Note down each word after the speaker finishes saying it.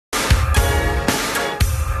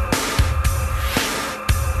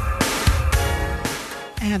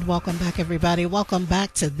And welcome back, everybody. Welcome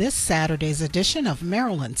back to this Saturday's edition of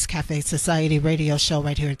Maryland's Cafe Society radio show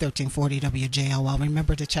right here at 1340 WJLL.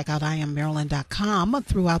 Remember to check out IamMaryland.com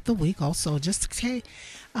throughout the week. Also, just to stay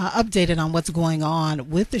updated on what's going on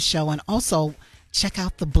with the show, and also check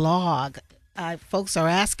out the blog. Folks are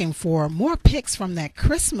asking for more pics from that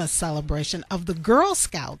Christmas celebration of the Girl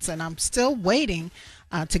Scouts, and I'm still waiting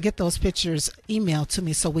to get those pictures emailed to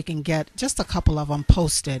me so we can get just a couple of them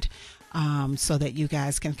posted. So that you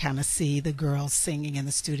guys can kind of see the girls singing in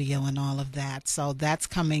the studio and all of that. So that's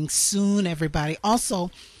coming soon, everybody.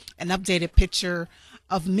 Also, an updated picture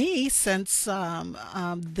of me since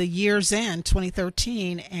the year's end,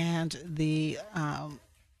 2013, and the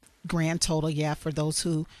grand total. Yeah, for those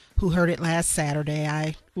who heard it last Saturday,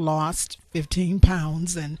 I lost 15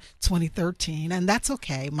 pounds in 2013, and that's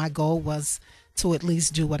okay. My goal was to at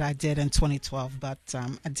least do what I did in 2012, but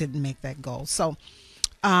I didn't make that goal. So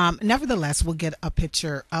nevertheless, we'll get a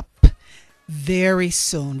picture up very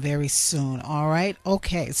soon, very soon. All right.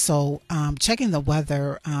 Okay. So checking the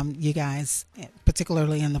weather, you guys,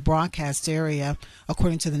 particularly in the broadcast area,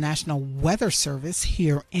 according to the National Weather Service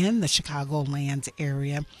here in the Chicagoland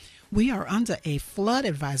area, we are under a flood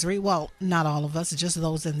advisory. Well, not all of us, just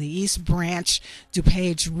those in the East Branch,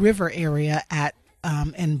 DuPage River area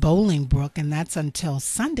in Bolingbrook, and that's until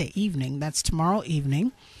Sunday evening. That's tomorrow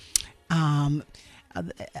evening.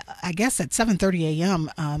 I guess at 7:30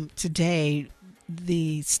 a.m. Today,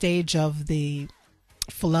 the stage of the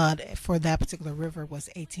flood for that particular river was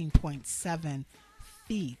 18.7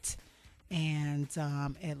 feet. And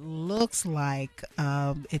it looks like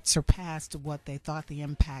it surpassed what they thought the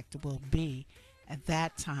impact will be at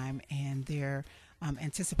that time. And they're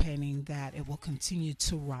anticipating that it will continue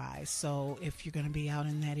to rise. So if you're going to be out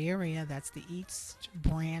in that area, that's the East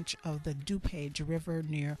Branch of the DuPage River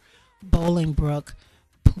near Bolingbrook,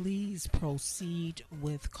 please proceed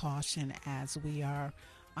with caution as we are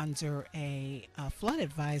under a flood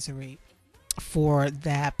advisory for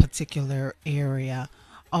that particular area.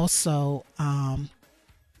 Also,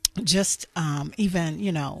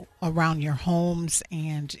 even, around your homes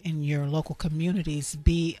and in your local communities,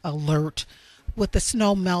 be alert with the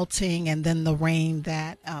snow melting and then the rain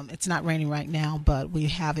that it's not raining right now, but we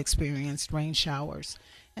have experienced rain showers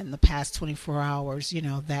in the past 24 hours,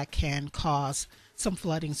 that can cause some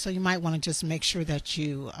flooding. So you might want to just make sure that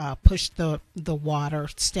you push the water,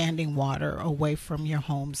 standing water, away from your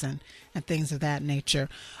homes and things of that nature.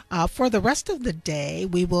 For the rest of the day,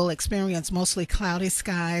 we will experience mostly cloudy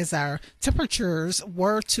skies. Our temperatures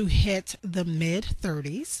were to hit the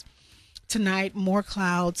mid-30s. Tonight, more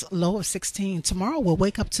clouds, low of 16. Tomorrow, we'll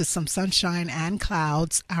wake up to some sunshine and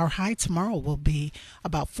clouds. Our high tomorrow will be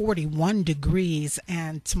about 41 degrees.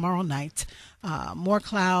 And tomorrow night, more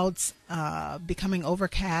clouds, becoming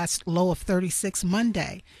overcast, low of 36.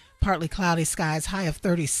 Monday, partly cloudy skies, high of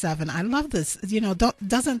 37. I love this.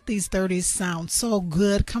 Doesn't these 30s sound so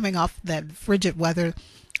good coming off that frigid weather,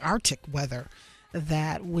 Arctic weather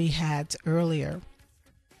that we had earlier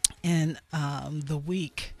in the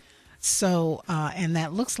week? So, and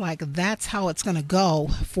that looks like that's how it's going to go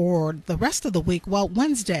for the rest of the week. Well,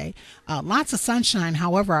 Wednesday, lots of sunshine.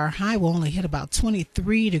 However, our high will only hit about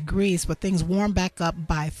 23 degrees, but things warm back up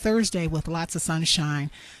by Thursday with lots of sunshine,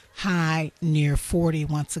 high near 40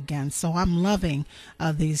 once again. So I'm loving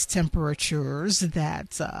these temperatures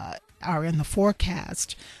that are in the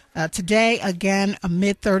forecast. Today, again,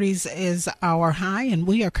 mid-30s is our high, and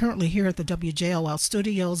we are currently here at the WJLL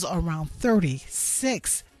studios around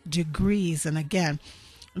 36 degrees, and again,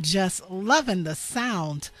 just loving the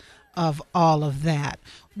sound of all of that.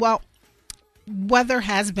 Well, weather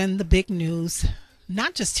has been the big news,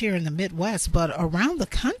 not just here in the Midwest, but around the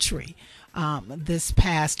country this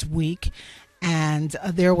past week. And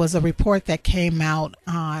there was a report that came out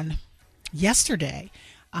on yesterday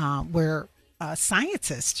where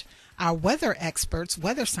scientists, our weather experts,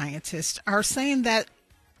 weather scientists, are saying that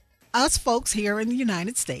us folks here in the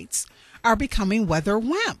United States are becoming weather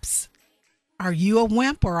wimps. Are you a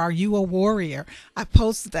wimp or are you a warrior? I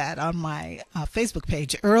posted that on my Facebook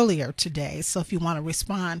page earlier today. So if you want to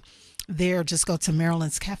respond there, just go to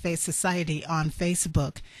Maryland's Cafe Society on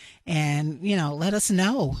Facebook and, let us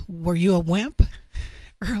know. Were you a wimp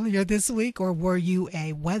earlier this week or were you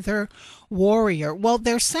a weather warrior? Well,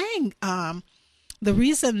 they're saying the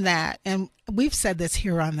reason that, and we've said this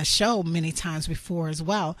here on the show many times before as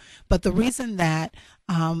well, but the reason that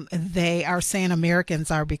they are saying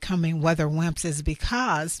Americans are becoming weather wimps is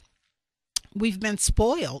because we've been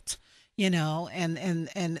spoiled, and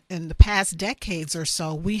in the past decades or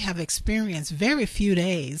so, we have experienced very few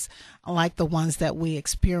days like the ones that we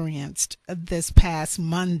experienced this past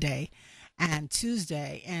Monday. and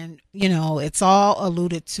Tuesday. And, it's all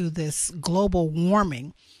alluded to this global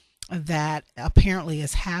warming that apparently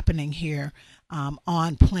is happening here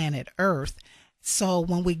on planet Earth. So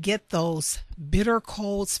when we get those bitter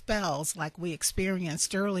cold spells like we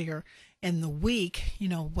experienced earlier in the week,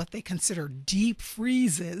 what they consider deep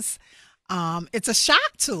freezes, it's a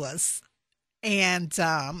shock to us. And,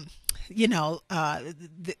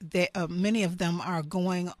 many of them are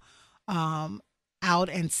going out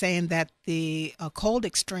and saying that the cold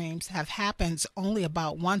extremes have happened only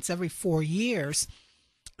about once every 4 years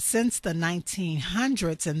since the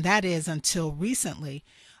 1900s, and that is until recently,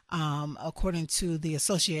 according to the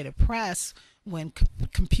Associated Press, when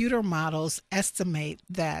computer models estimate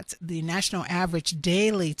that the national average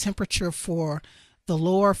daily temperature for the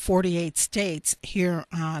lower 48 states here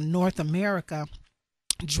in North America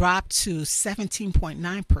dropped to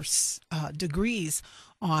 17.9 degrees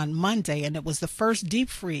on Monday, and it was the first deep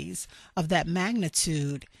freeze of that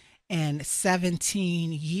magnitude in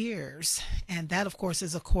 17 years. And that, of course,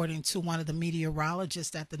 is according to one of the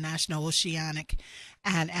meteorologists at the National Oceanic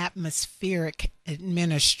and Atmospheric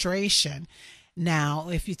Administration. Now,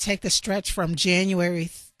 if you take the stretch from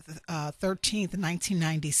January 13th,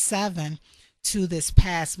 1997 to this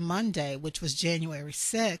past Monday, which was January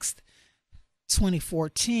 6th,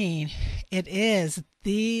 2014, it is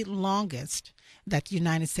the longest that the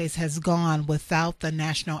United States has gone without the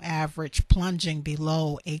national average plunging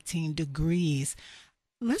below 18 degrees.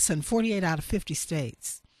 Listen, 48 out of 50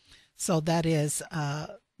 states. So that is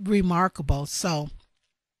remarkable. So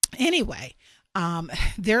anyway,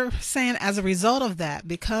 they're saying as a result of that,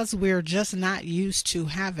 because we're just not used to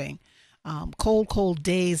having cold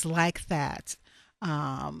days like that,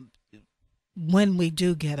 when we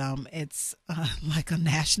do get them, it's like a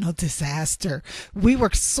national disaster. We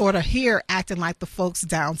were sort of here acting like the folks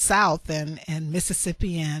down south in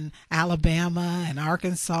Mississippi and Alabama and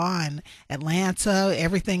Arkansas and Atlanta,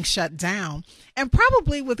 everything shut down. And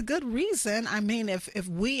probably with good reason. I mean, if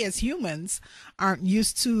we as humans aren't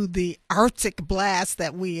used to the Arctic blast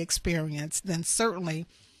that we experience, then certainly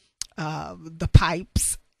the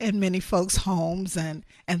pipes in many folks' homes and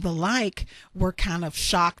the like were kind of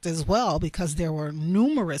shocked as well, because there were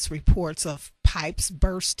numerous reports of pipes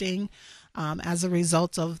bursting as a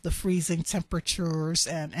result of the freezing temperatures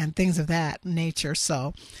and things of that nature.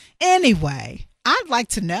 So anyway, I'd like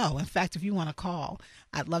to know, in fact, if you want to call,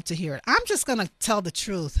 I'd love to hear it. I'm just going to tell the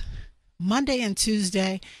truth. Monday and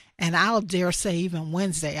Tuesday, and I'll dare say even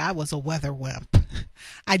Wednesday, I was a weather wimp.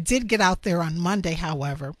 I did get out there on Monday,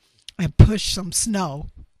 however, and push some snow.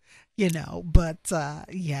 But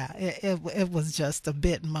it was just a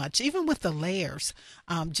bit much, even with the layers.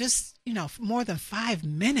 More than 5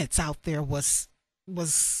 minutes out there was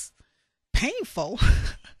painful,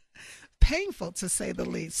 painful to say the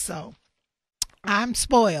least. So I'm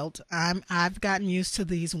spoiled. I've gotten used to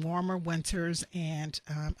these warmer winters, and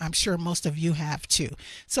I'm sure most of you have too.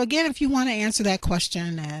 So again, if you want to answer that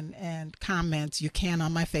question and comment, you can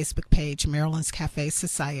on my Facebook page, Maryland's Cafe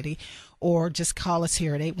Society, or just call us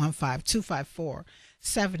here at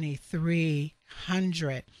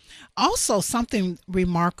 815-254-7300. Also, something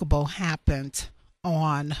remarkable happened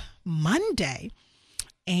on Monday.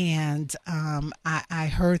 And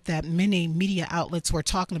I heard that many media outlets were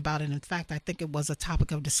talking about it. In fact, I think it was a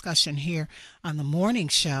topic of discussion here on the morning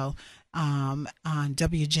show on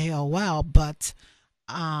WJOL. But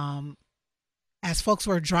as folks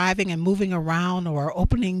were driving and moving around or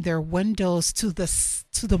opening their windows to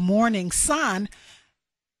the morning sun,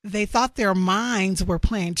 they thought their minds were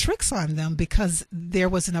playing tricks on them, because there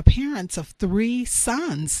was an appearance of 3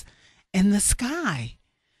 suns in the sky.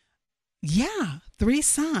 Yeah, 3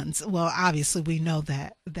 suns. Well, obviously we know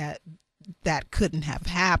that couldn't have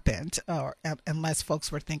happened, or unless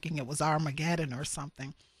folks were thinking it was Armageddon or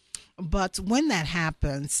something. But when that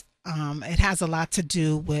happens, it has a lot to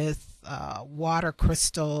do with water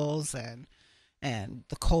crystals and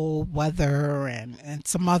the cold weather and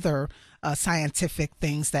some other scientific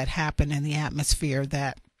things that happen in the atmosphere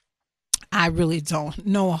that I really don't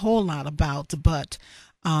know a whole lot about. But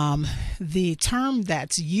the term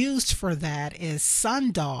that's used for that is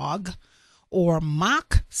sundog, or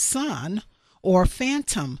mock sun, or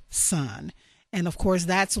phantom sun. And of course,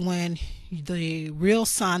 that's when the real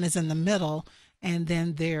sun is in the middle, and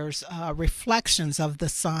then there's reflections of the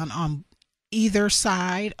sun on either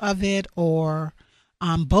side of it or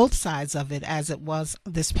on both sides of it, as it was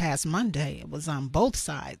this past Monday. It was on both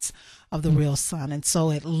sides of the real sun. And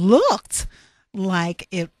so it looked like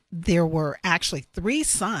there were actually 3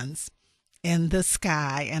 suns in the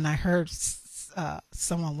sky. And I heard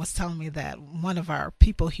someone was telling me that one of our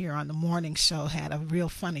people here on the morning show had a real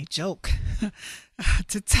funny joke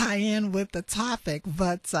to tie in with the topic.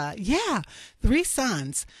 But yeah, 3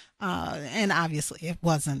 sons. And obviously it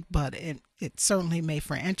wasn't, but it certainly made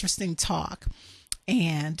for interesting talk.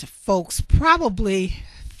 And folks probably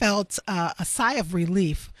felt a sigh of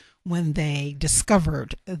relief when they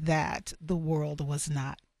discovered that the world was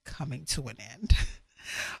not coming to an end.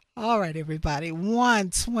 All right, everybody.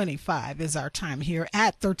 1:25 is our time here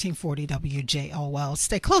at 1340 WJOL.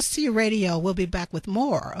 Stay close to your radio. We'll be back with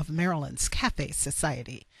more of Maryland's Cafe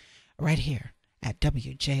Society right here at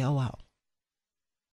WJOL.